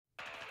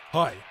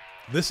Hi,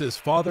 this is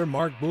Father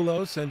Mark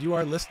Boulos, and you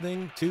are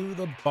listening to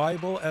the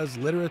Bible as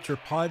Literature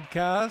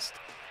podcast.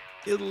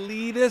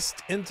 Elitist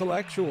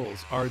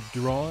intellectuals are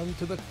drawn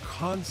to the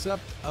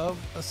concept of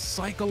a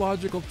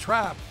psychological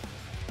trap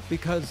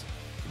because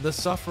the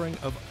suffering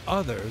of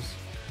others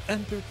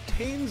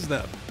entertains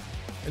them,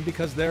 and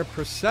because their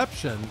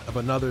perception of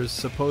another's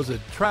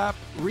supposed trap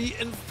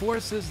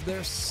reinforces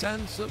their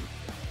sense of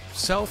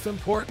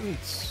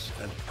self-importance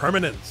and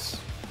permanence.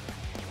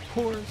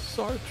 Poor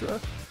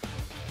Sartre.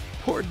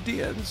 Poor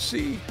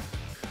DNC.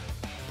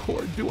 Poor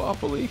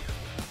duopoly.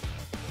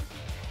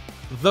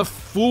 The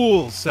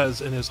fool says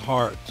in his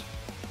heart,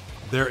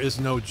 there is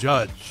no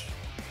judge.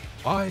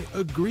 I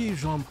agree,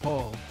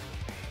 Jean-Paul.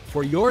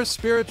 For your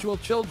spiritual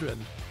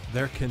children,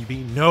 there can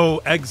be no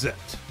exit.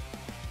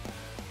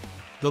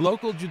 The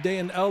local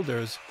Judean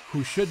elders,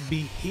 who should be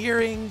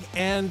hearing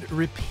and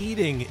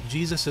repeating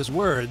Jesus'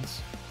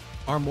 words,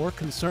 are more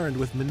concerned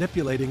with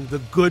manipulating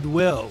the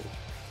goodwill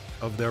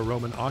of their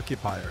Roman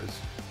occupiers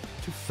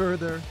to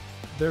further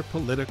their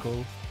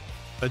political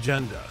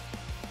agenda.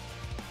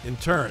 In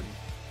turn,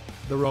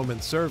 the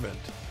Roman servant,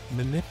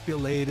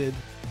 manipulated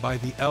by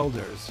the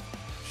elders,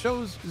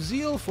 shows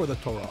zeal for the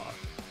Torah.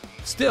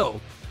 Still,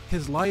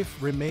 his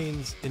life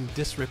remains in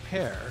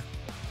disrepair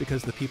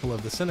because the people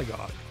of the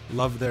synagogue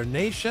love their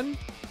nation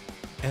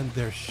and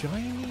their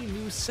shiny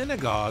new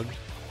synagogue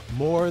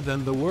more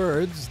than the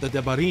words, the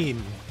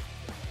debarim,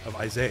 of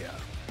Isaiah.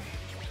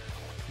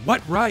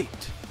 What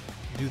right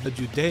do the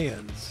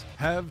Judeans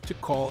have to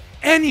call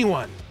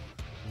anyone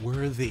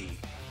worthy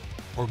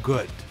or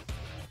good?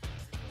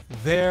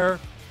 Their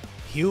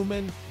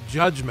human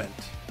judgment,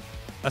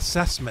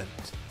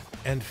 assessment,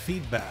 and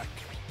feedback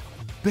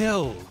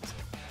build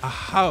a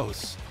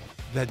house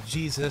that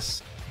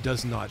Jesus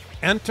does not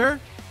enter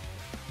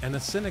and a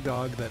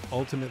synagogue that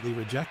ultimately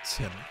rejects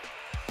him.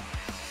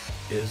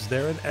 Is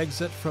there an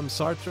exit from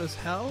Sartre's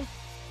hell?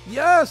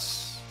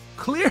 Yes,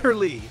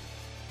 clearly.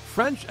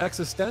 French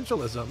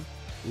existentialism,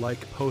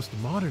 like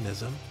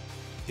postmodernism,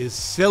 is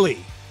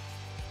silly.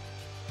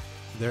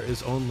 There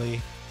is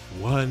only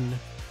one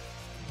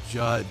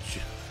judge.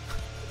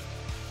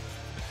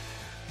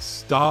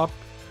 Stop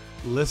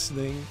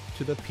listening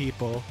to the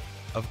people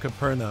of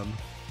Capernaum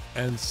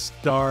and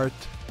start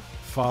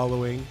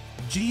following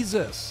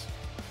Jesus.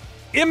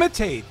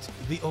 Imitate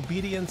the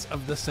obedience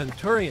of the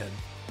centurion,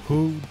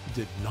 who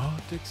did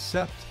not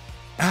accept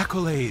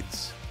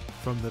accolades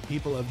from the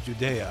people of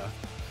Judea,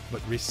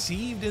 but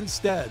received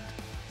instead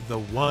the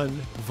one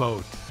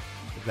vote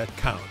that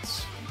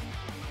counts.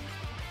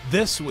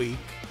 This week,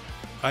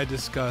 I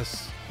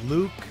discuss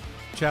Luke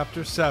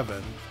chapter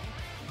 7,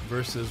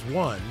 verses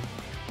 1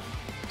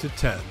 to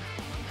 10.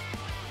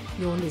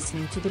 You're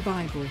listening to the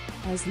Bible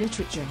as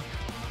Literature.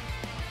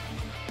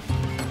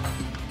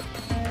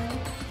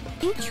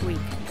 Each week,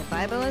 the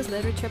Bible as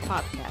Literature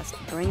podcast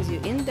brings you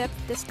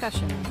in-depth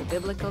discussion of the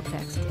biblical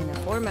text in a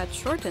format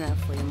short enough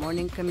for your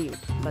morning commute,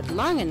 but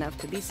long enough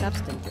to be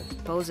substantive,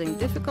 posing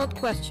difficult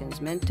questions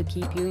meant to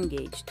keep you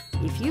engaged.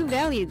 If you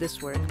value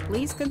this work,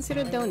 please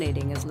consider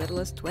donating as little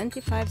as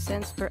 25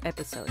 cents per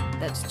episode.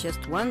 That's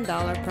just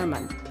 $1 per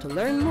month. To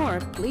learn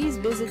more, please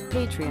visit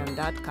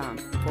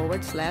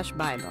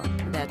patreon.com/Bible.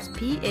 That's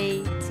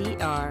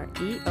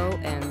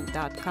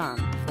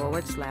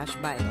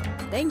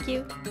patreon.com/Bible. Thank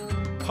you.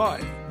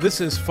 Hi,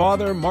 this is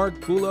Father Mark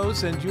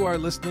Boulos, and you are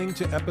listening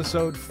to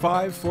episode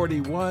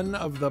 541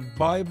 of the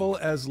Bible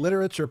as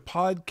Literature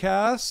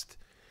podcast,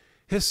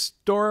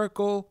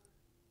 Historical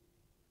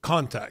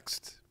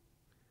Context.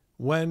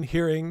 When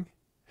hearing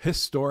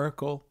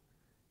historical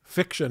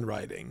fiction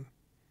writing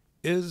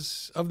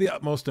is of the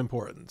utmost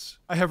importance.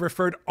 I have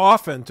referred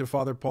often to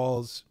Father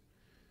Paul's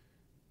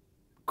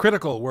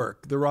critical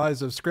work, The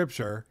Rise of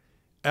Scripture,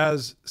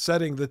 as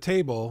setting the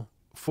table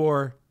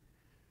for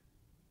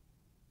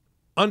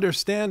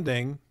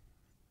understanding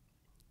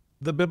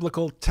the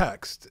biblical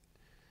text.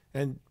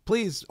 And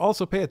please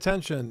also pay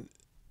attention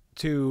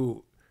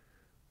to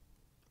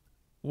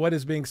what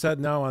is being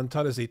said now on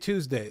Today's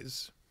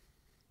Tuesdays,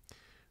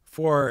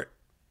 for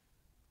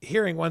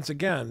hearing once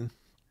again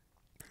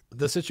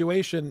the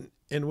situation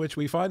in which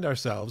we find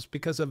ourselves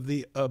because of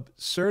the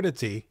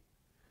absurdity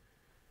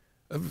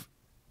of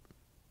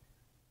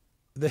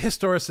the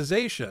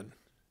historicization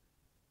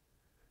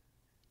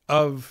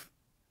of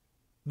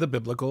the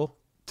biblical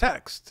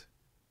text,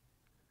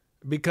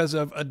 because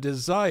of a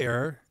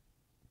desire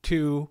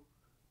to,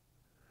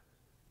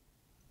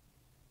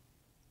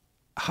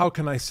 how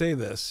can I say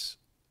this,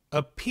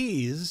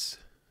 appease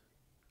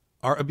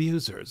our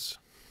abusers.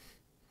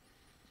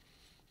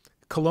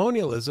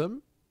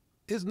 Colonialism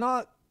is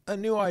not a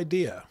new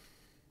idea.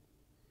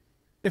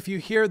 If you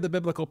hear the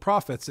biblical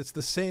prophets, it's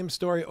the same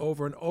story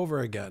over and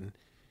over again.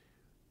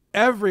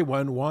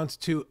 Everyone wants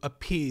to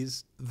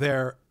appease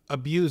their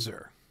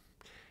abuser.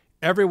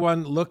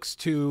 Everyone looks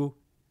to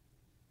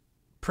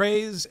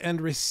praise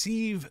and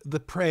receive the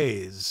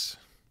praise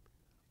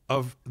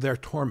of their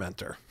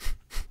tormentor.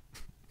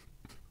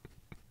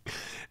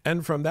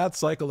 And from that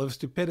cycle of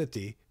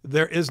stupidity,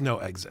 there is no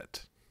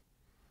exit.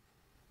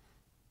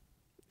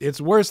 it's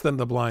worse than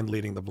the blind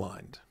leading the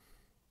blind.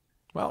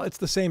 Well, it's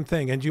the same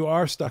thing, and you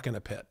are stuck in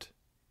a pit.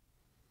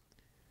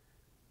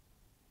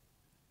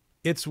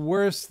 It's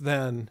worse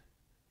than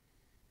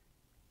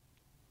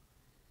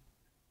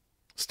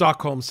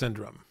Stockholm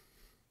Syndrome.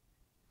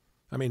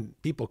 I mean,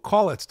 people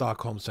call it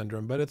Stockholm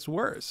Syndrome, but it's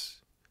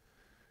worse.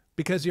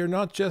 Because you're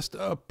not just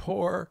a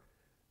poor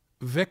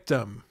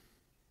victim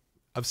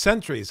of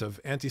centuries of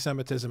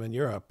anti-Semitism in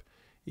Europe.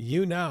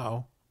 You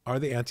now are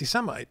the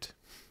anti-Semite.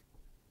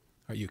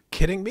 Are you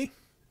kidding me?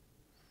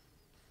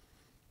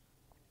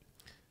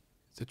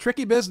 It's a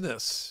tricky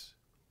business.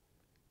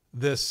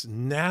 This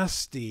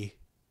nasty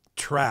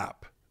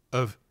trap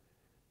of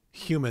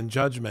human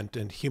judgment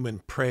and human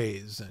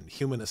praise and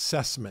human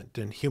assessment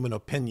and human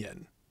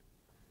opinion.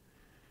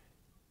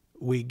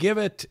 We give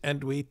it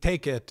and we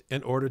take it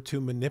in order to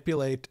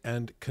manipulate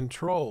and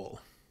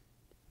control.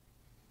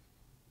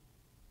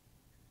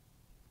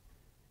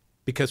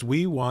 Because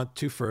we want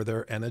to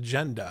further an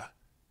agenda.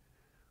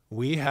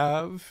 We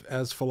have,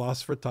 as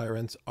philosopher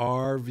tyrants,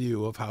 our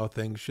view of how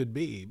things should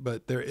be,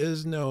 but there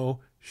is no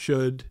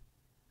should,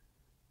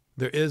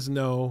 there is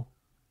no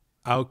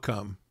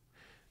outcome,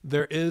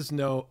 there is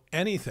no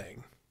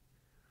anything.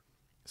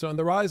 So in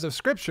The Rise of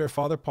Scripture,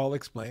 Father Paul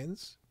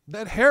explains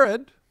that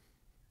Herod,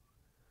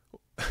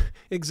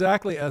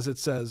 exactly as it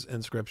says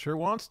in Scripture,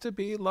 wants to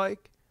be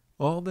like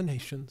all the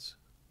nations.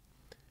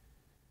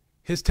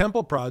 His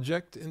temple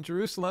project in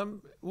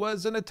Jerusalem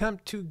was an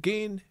attempt to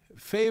gain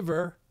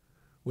favor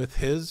with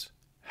his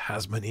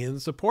Hasmonean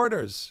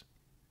supporters.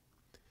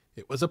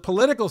 It was a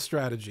political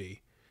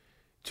strategy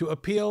to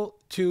appeal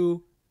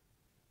to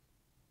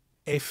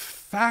a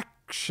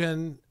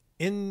faction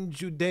in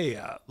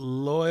Judea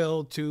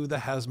loyal to the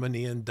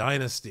Hasmonean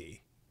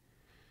dynasty.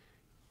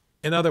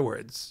 In other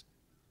words,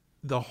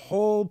 the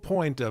whole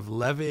point of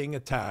levying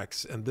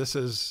attacks, and this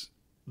is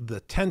the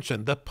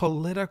tension, the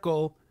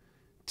political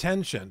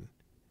tension,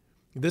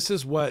 this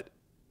is what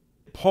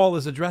Paul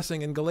is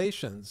addressing in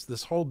Galatians,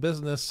 this whole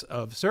business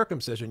of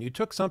circumcision. You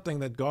took something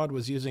that God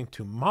was using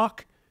to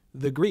mock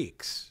the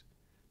Greeks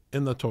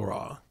in the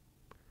Torah,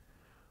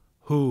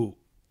 who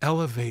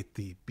elevate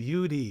the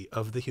beauty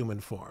of the human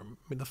form.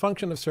 I mean, the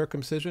function of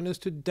circumcision is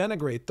to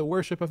denigrate the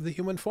worship of the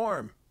human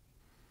form.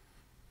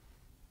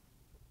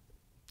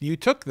 You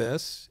took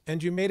this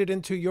and you made it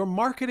into your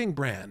marketing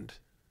brand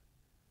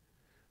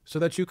so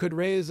that you could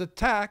raise a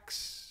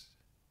tax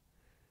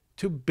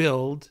to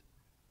build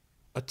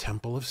a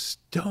temple of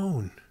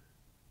stone,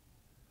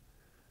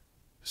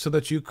 so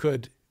that you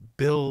could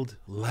build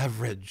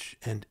leverage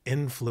and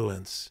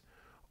influence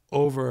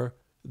over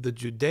the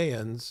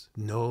Judeans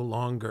no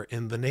longer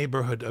in the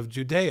neighborhood of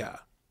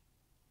Judea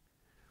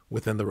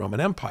within the Roman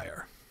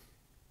Empire.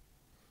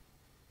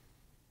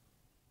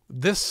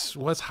 This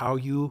was how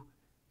you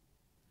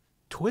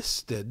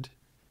twisted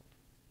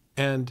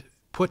and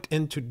put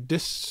into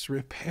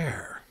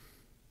disrepair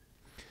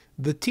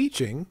the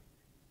teaching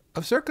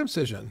of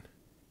circumcision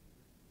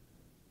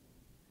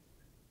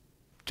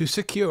to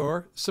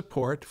secure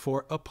support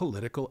for a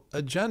political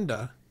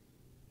agenda,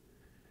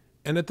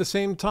 and at the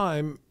same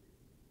time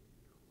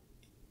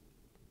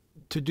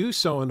to do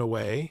so in a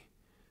way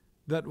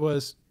that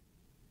was,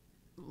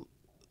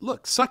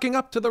 look, sucking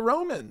up to the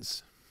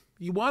Romans.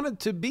 You wanted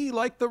to be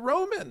like the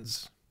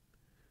Romans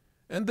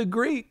and the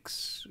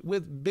Greeks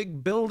with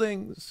big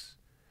buildings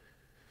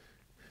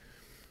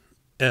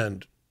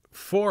and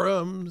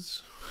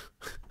forums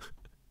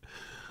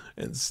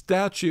and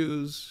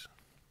statues.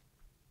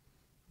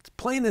 It's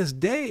plain as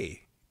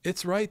day.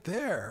 It's right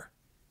there.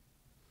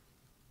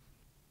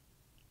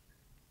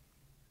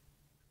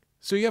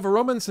 So you have a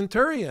Roman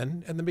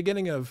centurion in the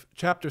beginning of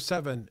chapter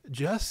 7,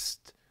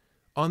 just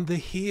on the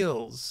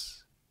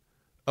heels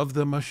of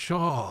the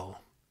mashal,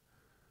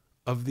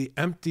 of the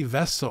empty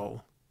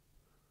vessel,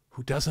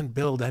 who doesn't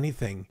build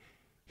anything.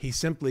 He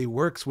simply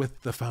works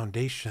with the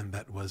foundation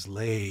that was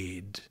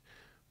laid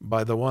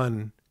by the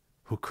one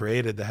who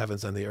created the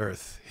heavens and the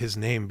earth. His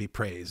name be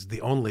praised,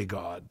 the only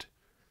God.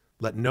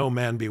 Let no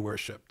man be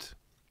worshipped.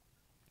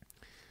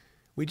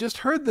 We just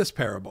heard this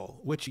parable,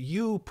 which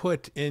you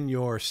put in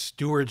your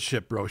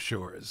stewardship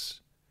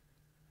brochures.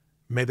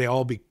 May they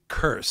all be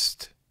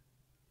cursed.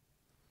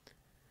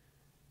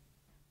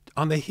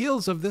 On the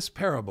heels of this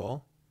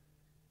parable,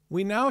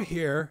 we now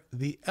hear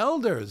the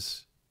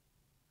elders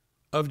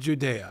of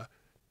Judea,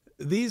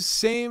 these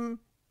same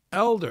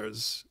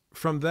elders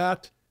from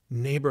that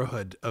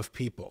neighborhood of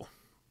people.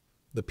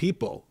 The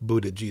people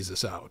booted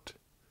Jesus out.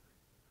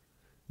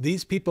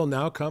 These people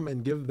now come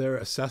and give their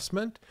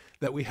assessment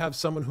that we have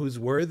someone who's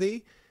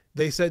worthy.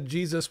 They said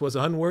Jesus was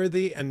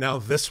unworthy, and now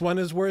this one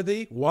is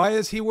worthy. Why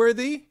is he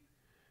worthy?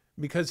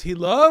 Because he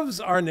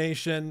loves our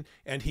nation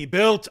and he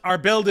built our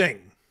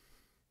building.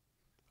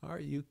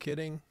 Are you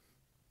kidding?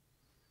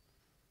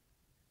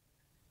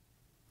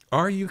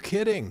 Are you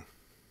kidding?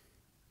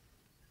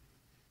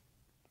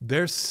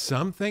 There's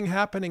something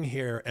happening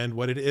here, and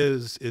what it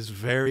is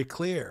very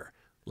clear.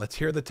 Let's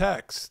hear the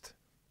text.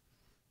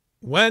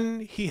 When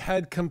he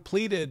had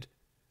completed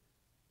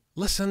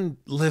Listen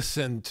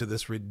to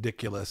this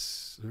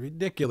ridiculous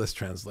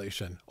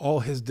translation.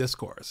 All his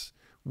discourse.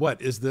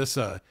 What is this,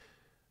 a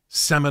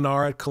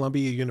seminar at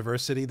Columbia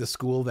University, the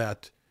school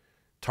that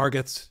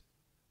targets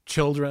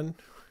children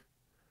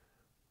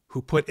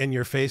who put in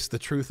your face the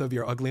truth of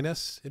your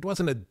ugliness? It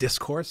wasn't a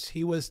discourse.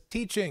 He was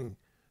teaching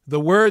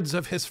the words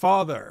of his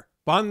father.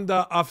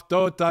 Banda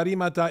afto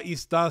tarimata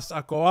istas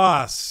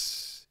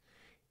akoas.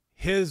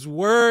 His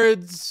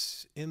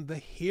words in the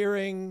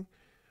hearing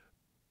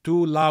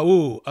tu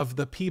lau of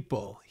the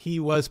people. He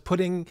was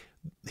putting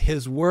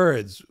his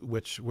words,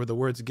 which were the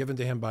words given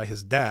to him by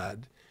his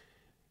dad,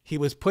 he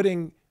was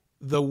putting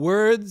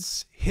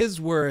his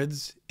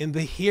words in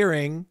the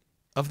hearing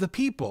of the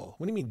people.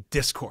 What do you mean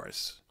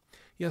discourse?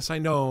 Yes, I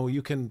know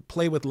you can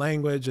play with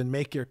language and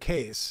make your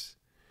case,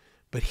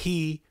 but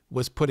he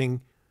was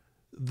putting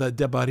the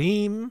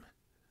debarim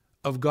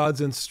of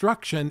God's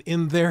instruction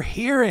in their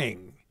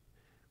hearing.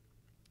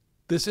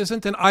 This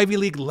isn't an Ivy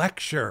League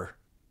lecture.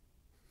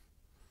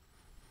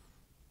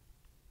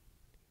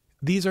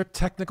 These are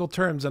technical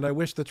terms, and I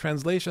wish the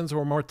translations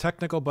were more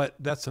technical, but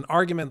that's an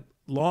argument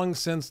long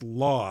since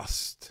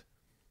lost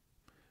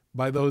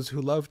by those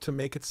who love to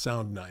make it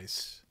sound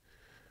nice.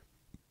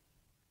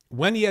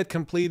 When he had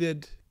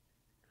completed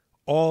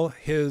all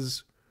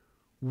his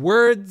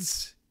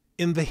words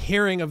in the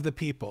hearing of the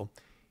people,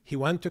 he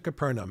went to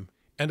Capernaum,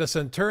 and a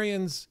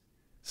centurion's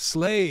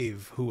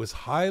slave, who was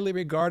highly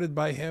regarded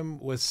by him,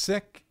 was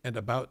sick and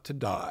about to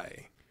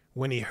die.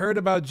 When he heard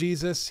about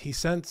Jesus, he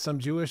sent some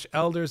Jewish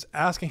elders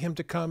asking him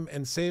to come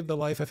and save the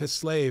life of his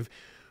slave.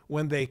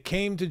 When they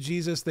came to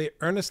Jesus, they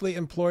earnestly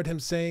implored him,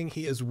 saying,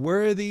 "He is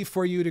worthy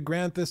for you to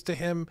grant this to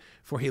him,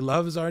 for he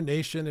loves our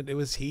nation, and it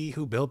was he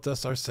who built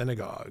us our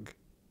synagogue."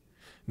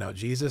 Now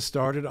Jesus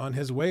started on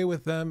his way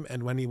with them,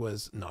 and when he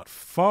was not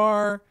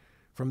far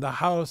from the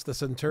house, the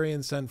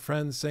centurion sent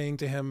friends, saying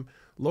to him,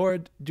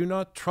 "Lord, do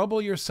not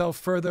trouble yourself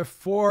further,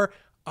 for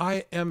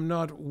I am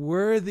not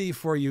worthy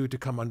for you to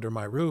come under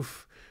my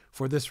roof.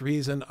 For this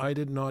reason, I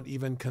did not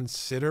even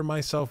consider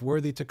myself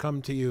worthy to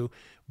come to you,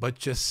 but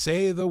just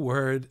say the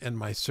word, and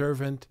my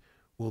servant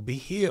will be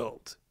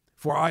healed.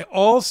 For I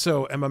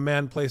also am a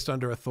man placed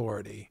under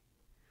authority,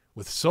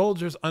 with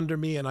soldiers under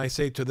me, and I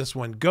say to this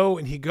one, 'Go,'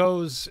 and he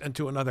goes, and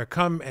to another,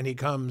 'Come,' and he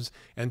comes,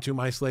 and to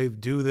my slave,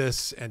 'Do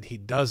this,' and he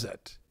does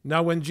it."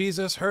 Now when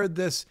Jesus heard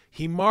this,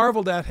 he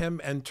marveled at him,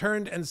 and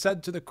turned and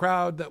said to the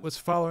crowd that was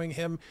following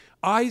him,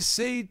 "I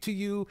say to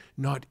you,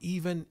 not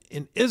even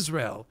in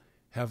Israel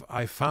have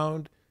I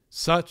found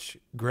such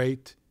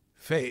great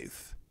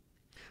faith."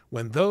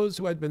 When those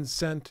who had been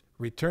sent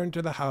returned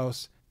to the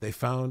house, they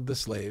found the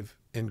slave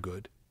in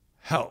good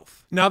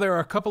health. Now there are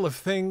a couple of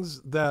things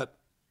that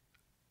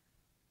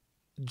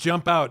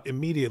jump out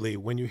immediately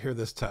when you hear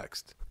this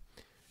text.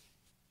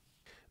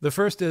 The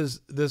first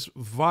is this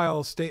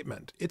vile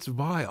statement. It's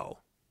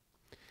vile.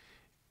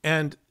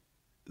 And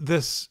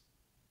this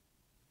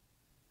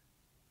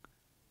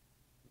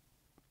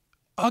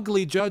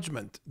ugly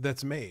judgment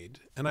that's made,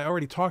 and I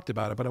already talked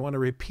about it, but I want to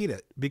repeat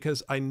it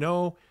because I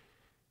know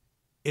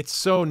it's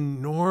so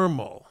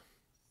normal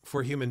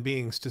for human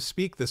beings to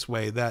speak this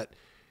way that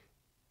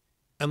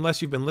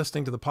unless you've been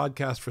listening to the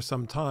podcast for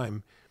some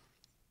time,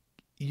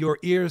 your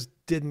ears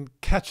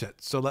didn't catch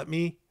it. So let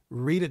me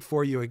read it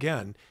for you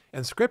again.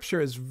 And scripture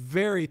is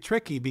very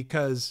tricky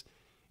because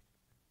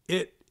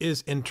it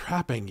is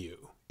entrapping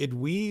you. It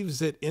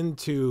weaves it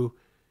into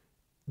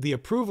the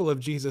approval of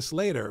Jesus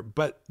later,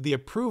 but the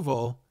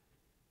approval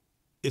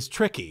is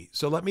tricky.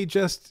 So let me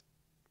just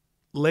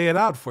lay it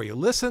out for you.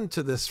 Listen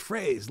to this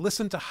phrase.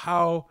 Listen to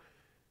how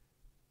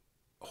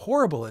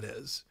horrible it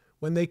is.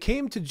 When they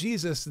came to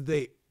Jesus,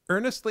 they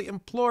earnestly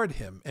implored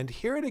him, and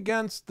hear it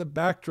against the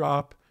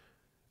backdrop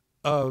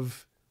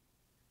of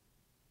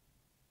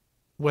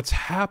what's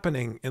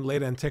happening in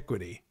late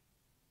antiquity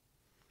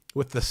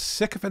with the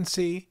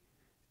sycophancy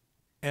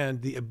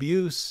and the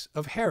abuse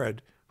of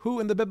Herod, who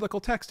in the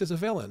biblical text is a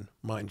villain,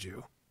 mind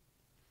you.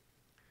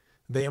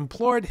 They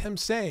implored him,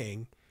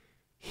 saying,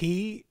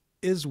 "He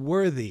is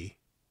worthy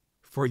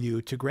for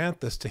you to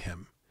grant this to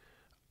him."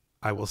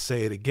 I will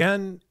say it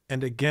again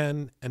and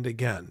again and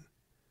again.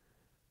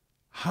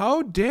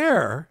 How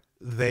dare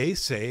they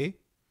say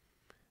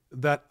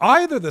that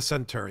either the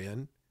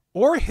centurion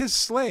or his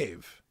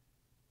slave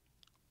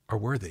are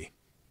worthy?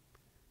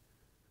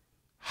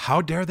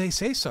 How dare they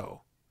say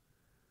so?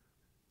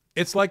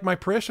 It's like my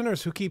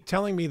parishioners who keep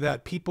telling me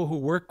that people who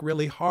work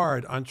really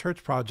hard on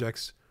church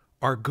projects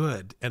are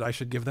good and I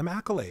should give them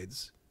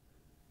accolades.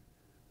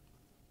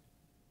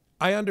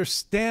 I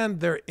understand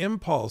their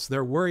impulse.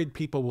 They're worried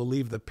people will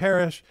leave the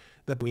parish,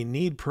 that we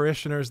need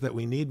parishioners, that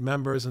we need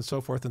members, and so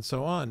forth and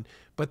so on.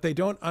 But they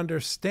don't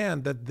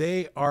understand that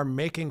they are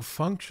making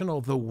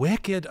functional the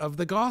wicked of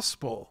the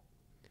gospel.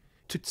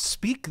 To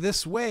speak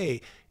this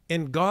way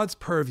in God's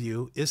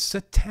purview is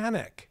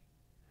satanic.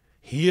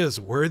 He is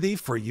worthy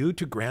for you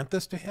to grant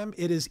this to him.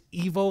 It is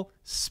evil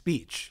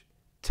speech,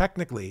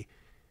 technically,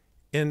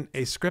 in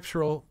a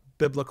scriptural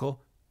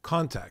biblical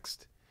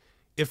context.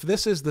 If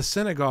this is the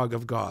synagogue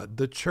of God,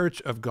 the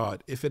church of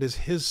God, if it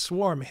is his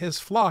swarm,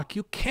 his flock,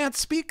 you can't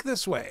speak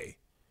this way.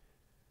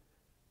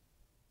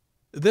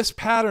 This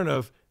pattern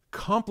of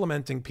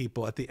complimenting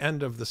people at the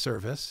end of the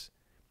service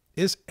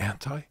is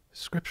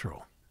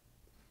anti-scriptural.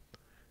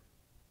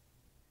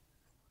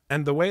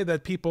 And the way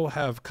that people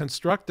have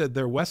constructed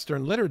their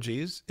Western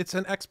liturgies, it's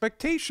an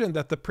expectation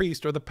that the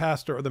priest or the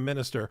pastor or the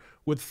minister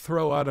would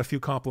throw out a few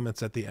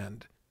compliments at the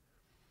end.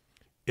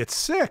 It's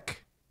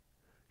sick.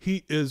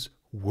 He is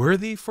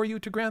worthy for you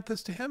to grant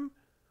this to him?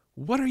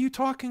 What are you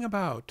talking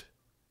about?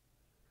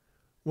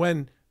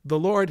 When the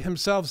Lord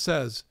himself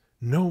says,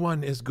 no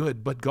one is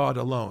good but God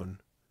alone,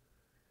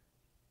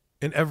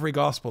 in every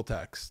gospel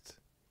text.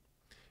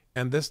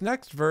 And this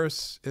next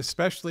verse,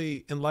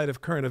 especially in light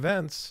of current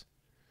events,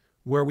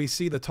 where we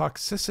see the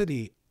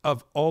toxicity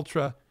of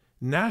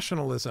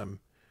ultra-nationalism,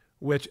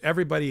 which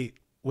everybody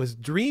was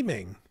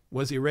dreaming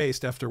was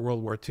erased after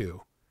World War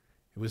II.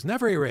 It was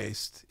never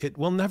erased. It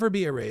will never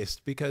be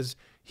erased because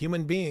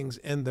human beings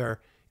in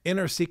their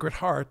inner secret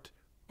heart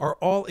are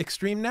all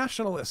extreme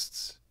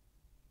nationalists.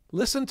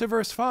 Listen to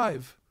verse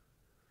 5.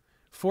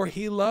 For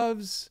he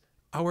loves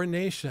our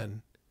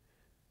nation.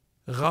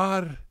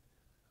 Gar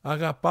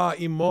agapa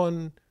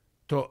imon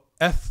to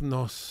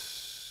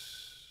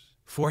ethnos.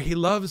 For he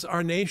loves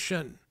our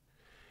nation.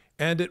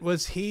 And it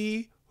was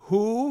he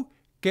who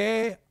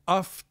ke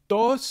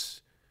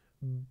aftos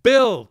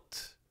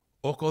built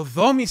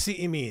okodomisi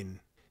imin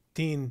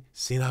tin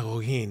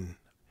synagogin.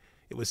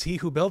 It was he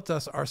who built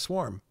us our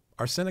swarm,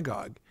 our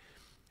synagogue,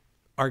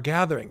 our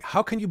gathering.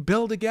 How can you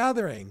build a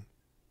gathering?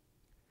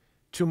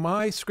 To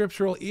my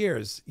scriptural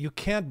ears, you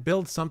can't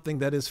build something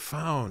that is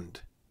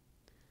found.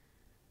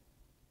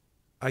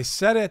 I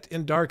said it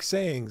in Dark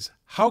Sayings.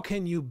 How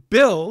can you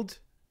build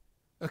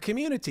a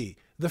community?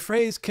 The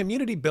phrase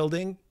community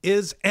building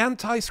is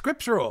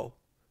anti-scriptural.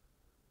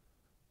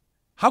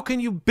 How can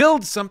you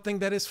build something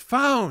that is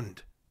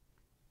found?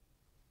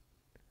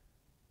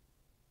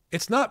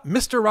 It's not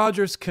Mr.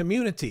 Rogers'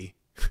 community.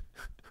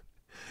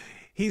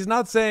 He's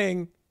not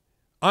saying,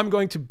 I'm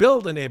going to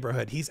build a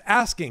neighborhood. He's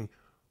asking,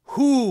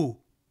 who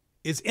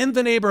is in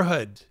the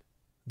neighborhood?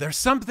 There's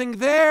something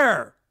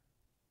there.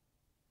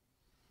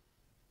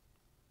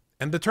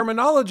 And the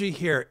terminology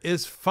here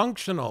is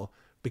functional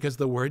because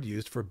the word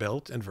used for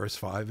built in verse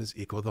 5 is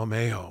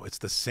ikodomeo. It's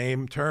the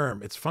same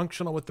term. It's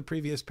functional with the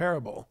previous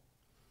parable.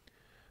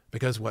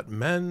 Because what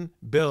men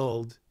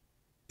build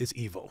is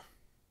evil.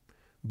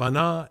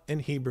 Bana in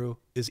Hebrew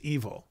is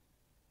evil.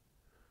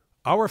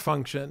 Our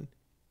function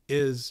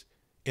is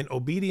in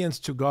obedience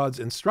to God's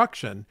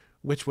instruction,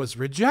 which was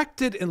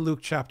rejected in Luke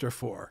chapter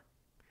 4.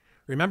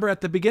 Remember at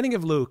the beginning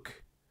of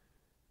Luke,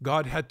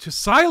 God had to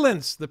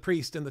silence the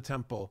priest in the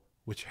temple,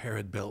 which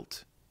Herod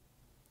built.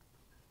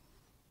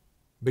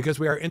 Because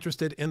we are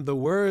interested in the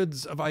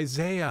words of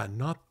Isaiah,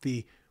 not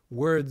the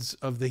words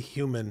of the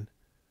human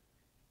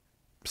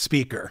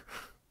speaker.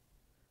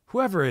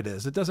 Whoever it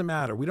is, it doesn't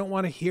matter. We don't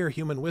want to hear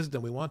human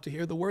wisdom. We want to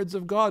hear the words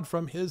of God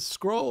from his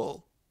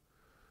scroll.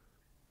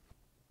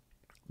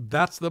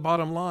 That's the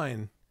bottom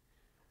line.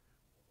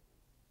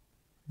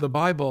 The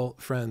Bible,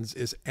 friends,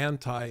 is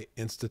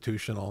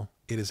anti-institutional.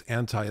 It is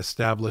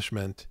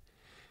anti-establishment.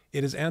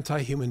 It is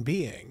anti-human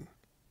being.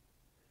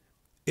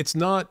 It's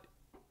not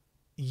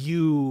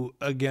you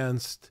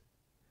against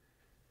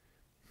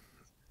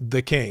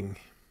the king.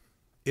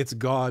 It's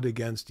God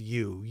against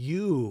you.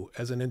 You,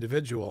 as an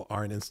individual,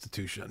 are an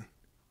institution.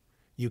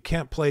 You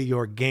can't play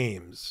your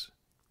games.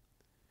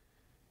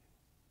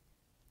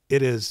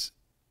 It is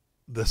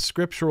the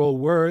scriptural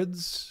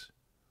words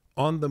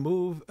on the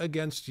move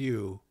against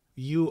you.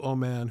 You, O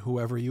man,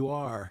 whoever you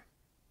are.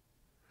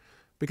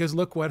 Because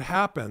look what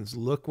happens.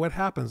 Look what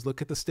happens.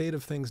 Look at the state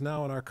of things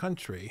now in our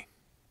country.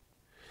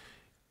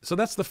 So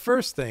that's the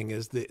first thing,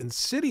 is the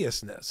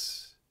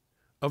insidiousness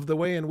of the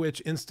way in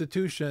which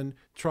institution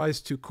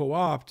tries to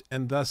co-opt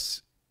and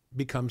thus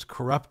becomes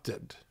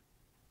corrupted.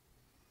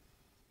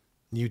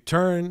 You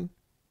turn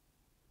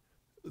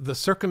the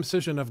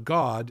circumcision of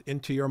God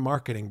into your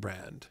marketing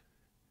brand.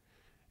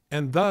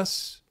 And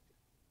thus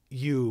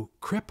you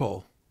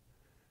cripple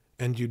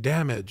and you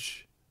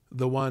damage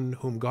the one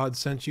whom God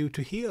sent you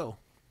to heal.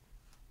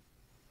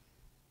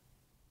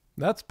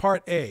 That's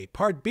part A.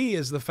 Part B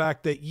is the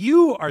fact that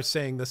you are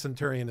saying the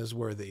centurion is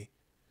worthy.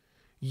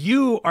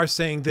 You are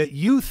saying that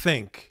you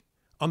think,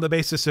 on the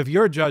basis of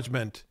your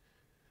judgment,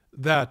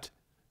 that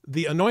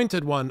the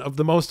anointed one of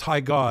the Most High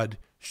God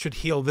should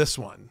heal this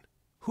one.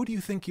 Who do you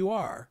think you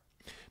are?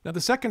 Now, the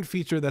second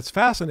feature that's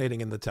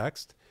fascinating in the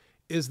text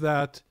is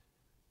that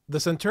the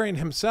centurion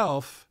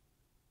himself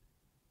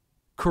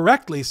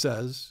correctly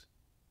says,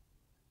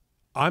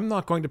 I'm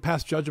not going to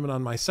pass judgment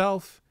on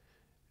myself.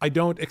 I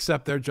don't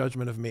accept their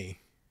judgment of me.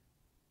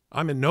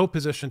 I'm in no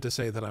position to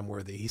say that I'm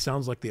worthy. He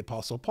sounds like the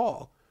Apostle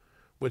Paul,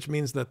 which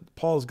means that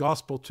Paul's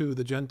gospel to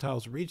the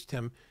Gentiles reached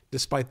him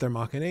despite their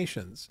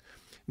machinations.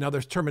 Now,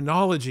 there's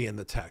terminology in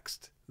the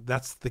text.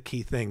 That's the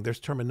key thing.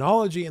 There's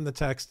terminology in the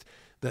text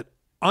that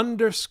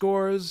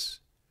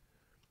underscores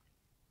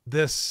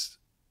this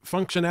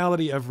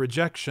functionality of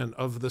rejection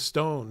of the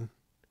stone,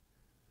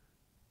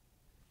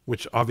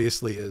 which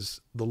obviously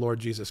is the Lord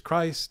Jesus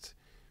Christ,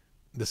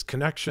 this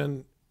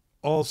connection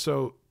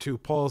also to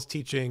Paul's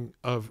teaching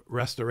of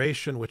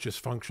restoration, which is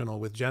functional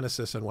with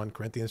Genesis and 1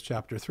 Corinthians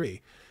chapter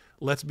 3.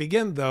 Let's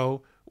begin,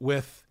 though,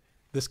 with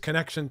this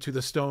connection to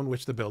the stone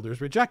which the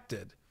builders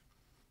rejected.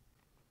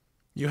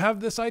 You have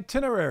this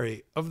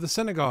itinerary of the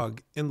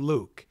synagogue in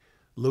Luke.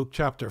 Luke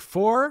chapter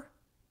 4,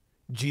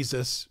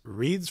 Jesus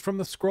reads from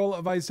the scroll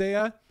of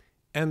Isaiah,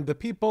 and the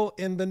people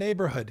in the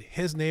neighborhood,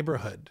 his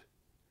neighborhood,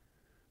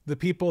 the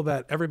people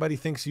that everybody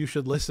thinks you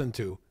should listen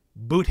to,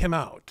 boot him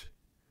out.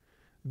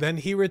 Then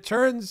he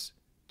returns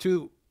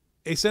to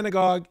a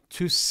synagogue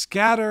to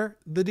scatter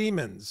the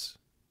demons.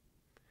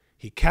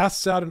 He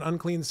casts out an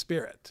unclean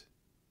spirit.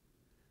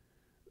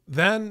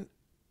 Then,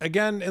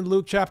 again in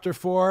Luke chapter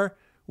 4,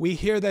 we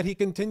hear that he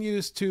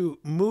continues to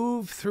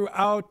move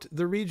throughout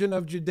the region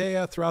of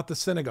Judea, throughout the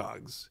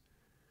synagogues,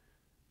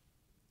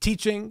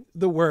 teaching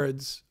the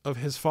words of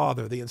his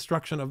Father, the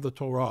instruction of the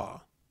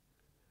Torah.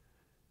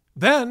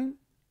 Then,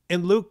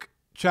 in Luke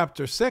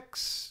chapter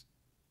 6,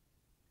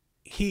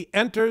 he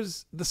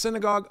enters the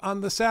synagogue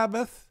on the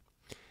Sabbath,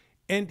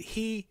 and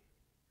he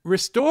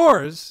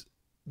restores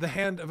the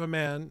hand of a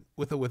man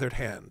with a withered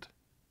hand.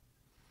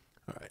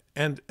 All right.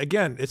 And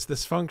again, it's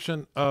this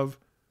function of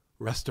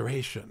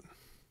restoration,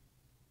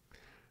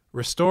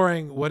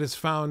 restoring what is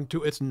found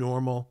to its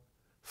normal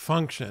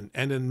function.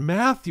 And in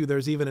Matthew,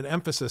 there's even an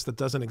emphasis that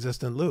doesn't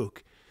exist in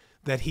Luke,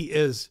 that he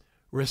is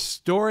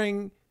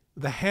restoring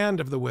the hand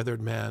of the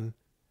withered man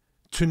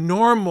to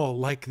normal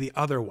like the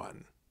other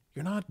one.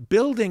 You're not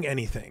building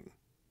anything.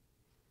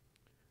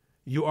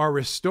 You are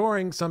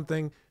restoring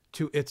something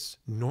to its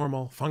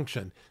normal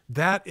function.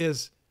 That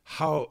is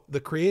how the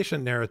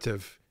creation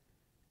narrative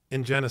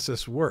in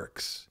Genesis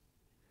works.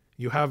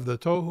 You have the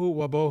tohu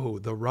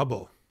wabohu, the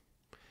rubble,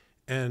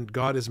 and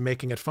God is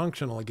making it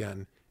functional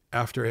again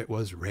after it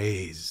was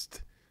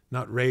raised.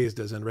 Not raised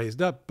as in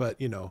raised up,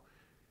 but,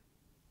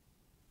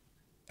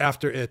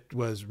 after it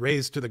was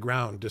razed to the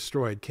ground,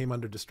 destroyed, came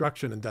under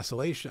destruction and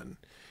desolation.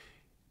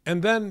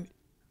 And then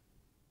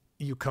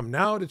you come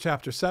now to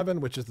chapter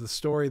 7, which is the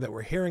story that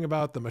we're hearing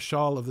about, the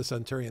mashal of the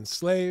centurion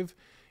slave.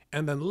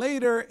 And then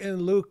later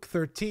in Luke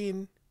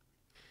 13,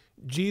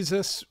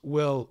 Jesus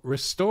will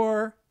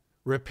repair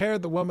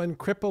the woman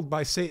crippled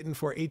by Satan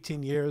for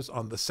 18 years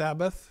on the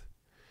Sabbath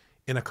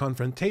in a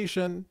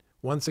confrontation,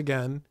 once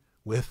again,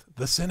 with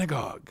the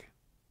synagogue,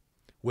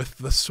 with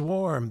the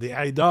swarm, the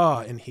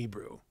aidah in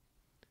Hebrew.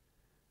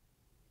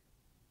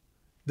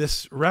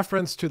 This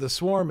reference to the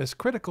swarm is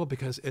critical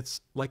because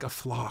it's like a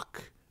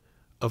flock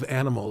of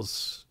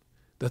animals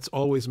that's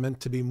always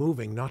meant to be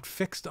moving, not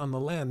fixed on the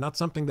land, not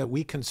something that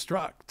we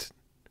construct.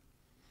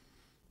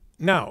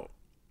 Now,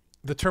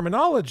 the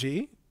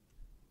terminology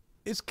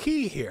is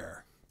key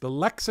here, the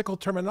lexical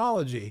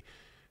terminology,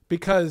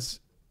 because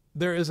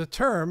there is a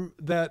term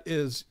that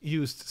is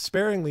used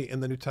sparingly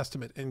in the New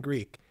Testament in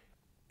Greek,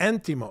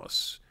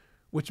 entimos,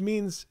 which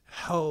means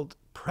held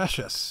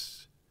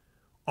precious,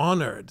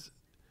 honored.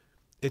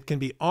 It can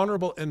be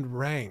honorable in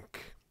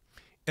rank.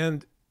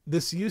 And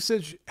this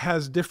usage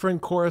has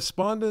different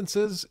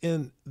correspondences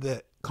in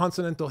the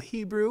consonantal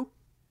Hebrew,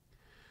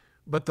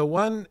 but the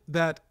one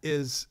that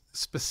is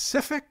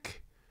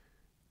specific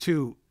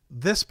to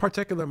this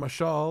particular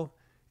mashal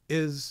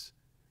is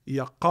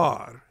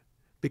yaqar,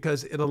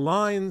 because it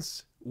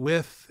aligns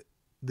with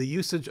the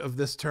usage of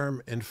this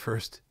term in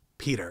 1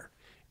 Peter.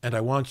 And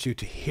I want you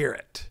to hear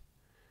it.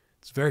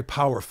 It's very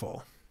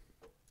powerful.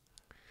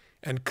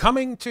 And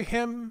coming to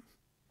him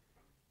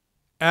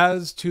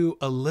as to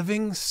a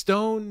living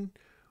stone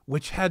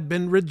which had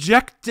been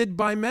rejected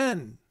by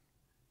men,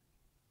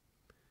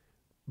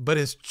 but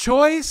is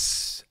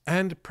choice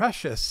and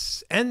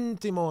precious,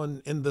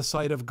 entimon, in the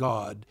sight of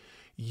God.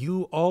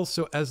 You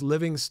also as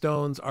living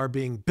stones are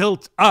being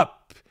built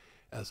up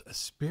as a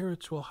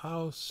spiritual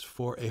house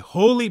for a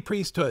holy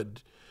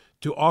priesthood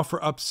to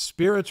offer up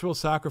spiritual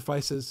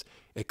sacrifices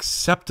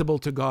acceptable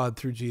to God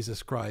through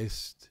Jesus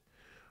Christ.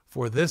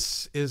 For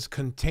this is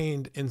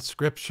contained in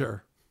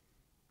Scripture.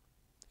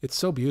 It's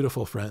so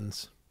beautiful,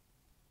 friends,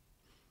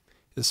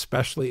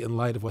 especially in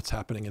light of what's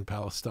happening in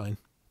Palestine.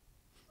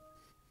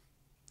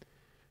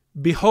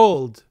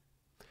 Behold,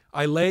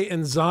 I lay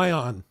in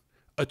Zion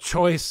a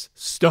choice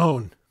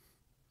stone,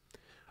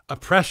 a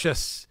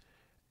precious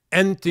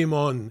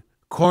entimon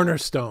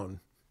cornerstone,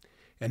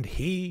 and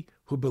he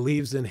who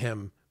believes in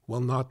him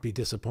will not be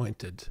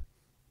disappointed.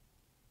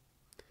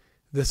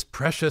 This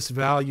precious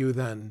value,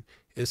 then,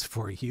 is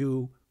for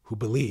you who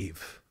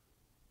believe.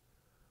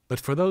 But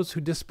for those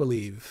who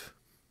disbelieve,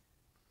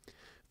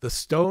 the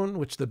stone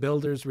which the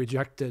builders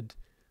rejected,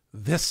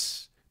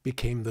 this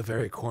became the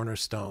very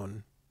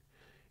cornerstone,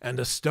 and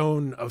a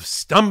stone of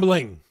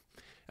stumbling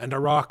and a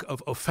rock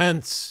of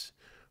offense,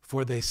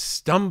 for they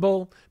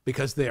stumble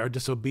because they are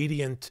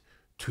disobedient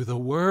to the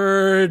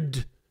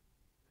word,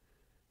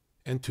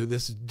 and to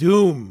this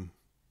doom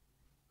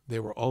they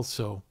were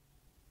also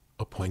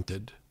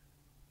appointed.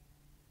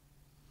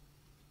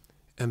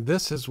 And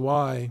this is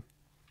why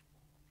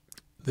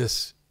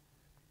this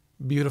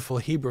beautiful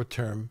Hebrew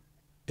term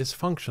is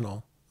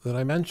functional that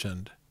I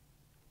mentioned.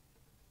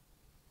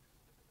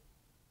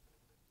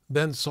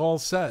 Then Saul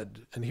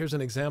said, and here's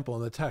an example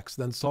in the text,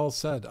 then Saul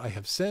said, I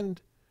have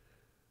sinned.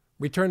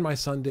 Return, my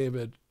son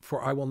David,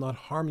 for I will not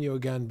harm you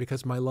again,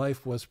 because my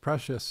life was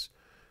precious.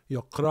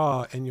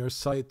 Yokra in your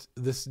sight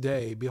this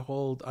day.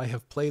 Behold, I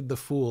have played the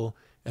fool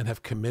and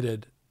have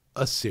committed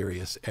a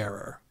serious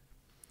error.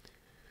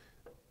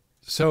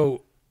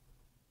 So,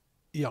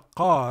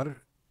 Yaqar,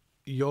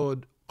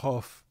 Yod,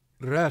 Qof,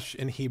 Resh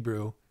in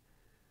Hebrew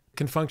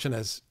can function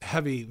as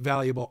heavy,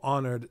 valuable,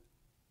 honored,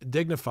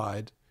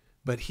 dignified.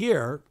 But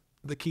here,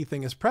 the key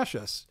thing is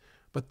precious.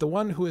 But the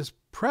one who is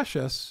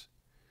precious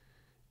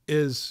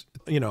is,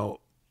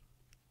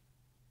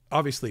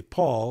 obviously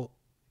Paul,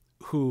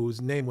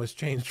 whose name was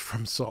changed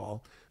from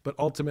Saul, but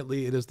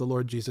ultimately it is the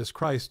Lord Jesus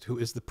Christ who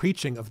is the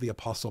preaching of the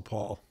Apostle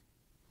Paul.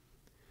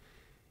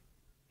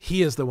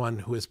 He is the one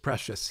who is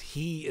precious.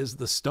 He is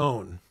the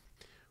stone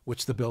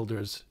which the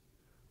builders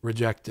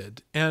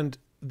rejected. And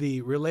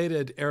the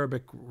related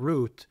Arabic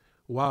root,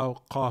 waw,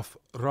 qaf,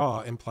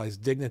 ra, implies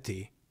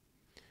dignity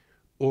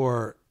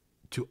or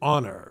to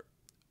honor.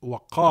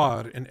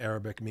 Waqar in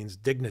Arabic means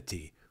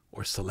dignity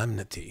or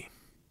solemnity.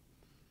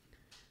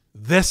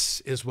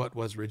 This is what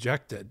was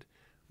rejected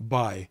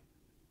by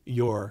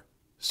your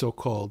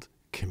so-called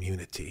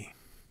community,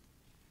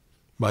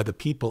 by the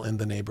people in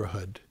the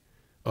neighborhood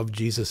of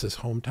Jesus'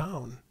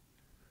 hometown,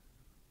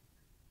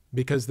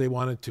 because they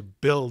wanted to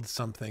build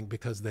something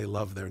because they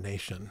love their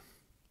nation.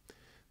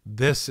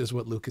 This is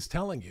what Luke is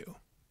telling you.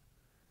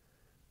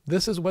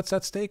 This is what's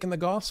at stake in the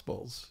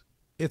Gospels.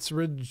 It's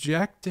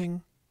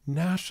rejecting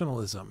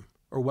nationalism,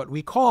 or what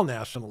we call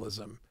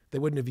nationalism. They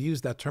wouldn't have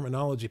used that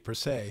terminology per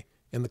se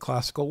in the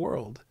classical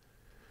world.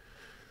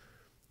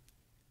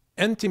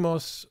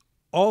 Entimos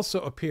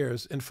also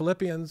appears in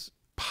Philippians,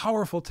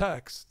 powerful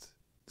text.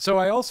 So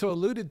I also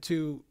alluded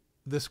to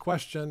this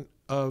question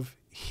of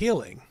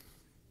healing.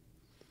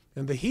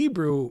 And the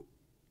Hebrew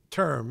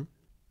term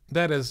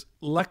that is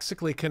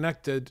lexically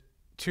connected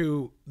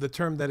to the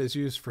term that is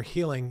used for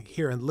healing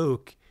here in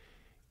Luke,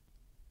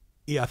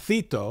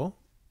 iathito,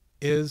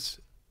 is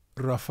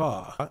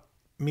rapha,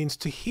 means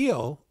to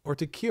heal or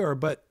to cure,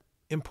 but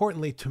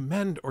importantly, to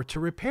mend or to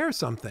repair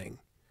something.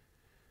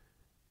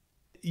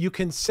 You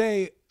can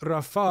say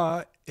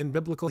rapha in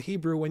biblical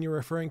Hebrew when you're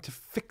referring to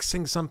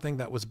fixing something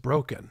that was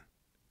broken.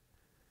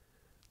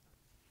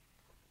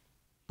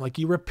 Like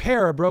you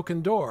repair a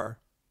broken door.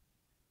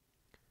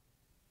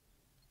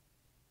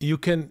 You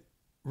can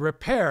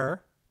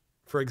repair,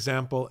 for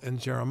example, in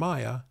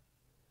Jeremiah,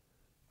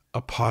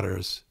 a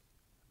potter's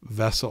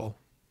vessel.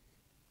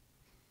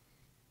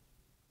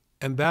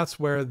 And that's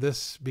where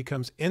this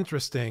becomes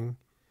interesting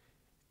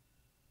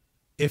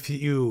if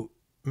you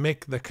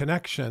make the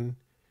connection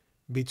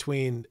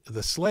between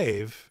the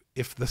slave.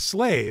 If the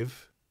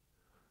slave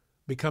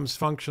becomes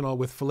functional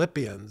with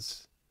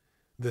Philippians,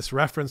 this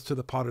reference to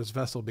the potter's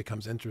vessel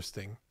becomes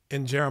interesting.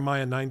 In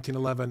Jeremiah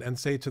 19:11, and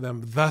say to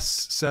them, thus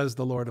says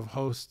the Lord of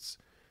hosts,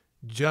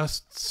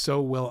 just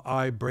so will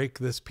I break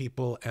this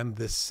people and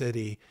this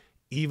city,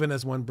 even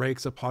as one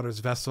breaks a potter's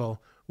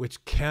vessel,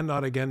 which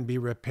cannot again be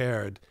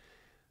repaired.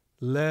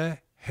 Le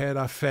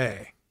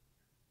herafeh,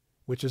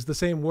 which is the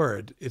same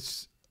word.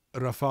 It's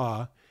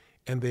Rapha,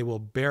 and they will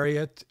bury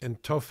it in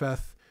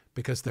Topheth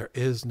because there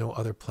is no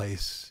other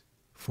place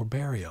for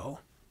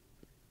burial.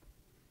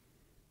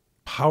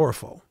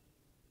 Powerful.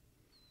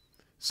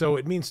 So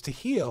it means to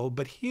heal,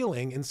 but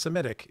healing in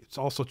Semitic, it's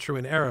also true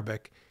in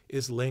Arabic,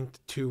 is linked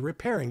to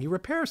repairing. You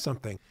repair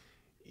something.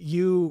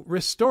 You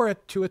restore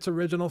it to its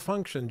original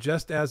function,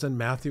 just as in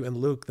Matthew and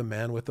Luke, the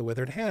man with the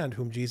withered hand,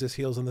 whom Jesus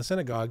heals in the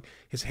synagogue,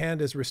 his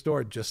hand is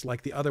restored just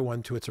like the other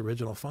one to its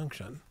original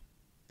function.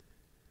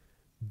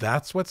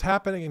 That's what's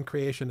happening in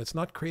creation. It's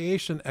not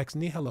creation ex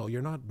nihilo.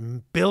 You're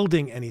not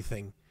building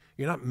anything.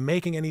 You're not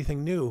making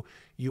anything new.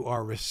 You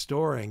are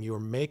restoring. You're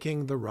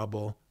making the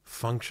rubble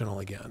functional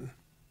again.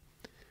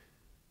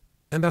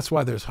 And that's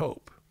why there's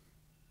hope.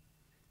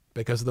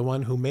 Because the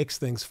one who makes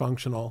things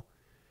functional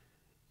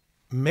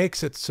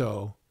makes it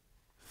so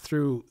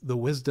through the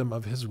wisdom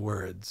of his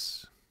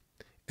words.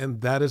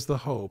 And that is the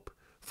hope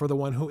for the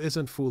one who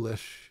isn't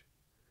foolish,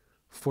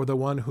 for the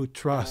one who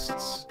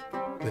trusts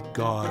that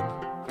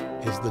God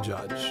is the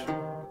judge.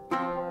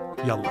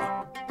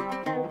 Yallah.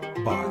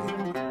 Bye.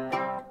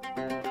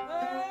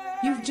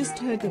 You've just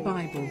heard the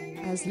Bible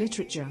as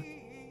literature.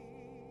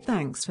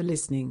 Thanks for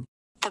listening.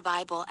 The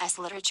Bible as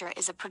Literature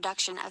is a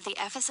production of the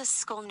Ephesus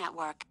School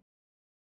Network.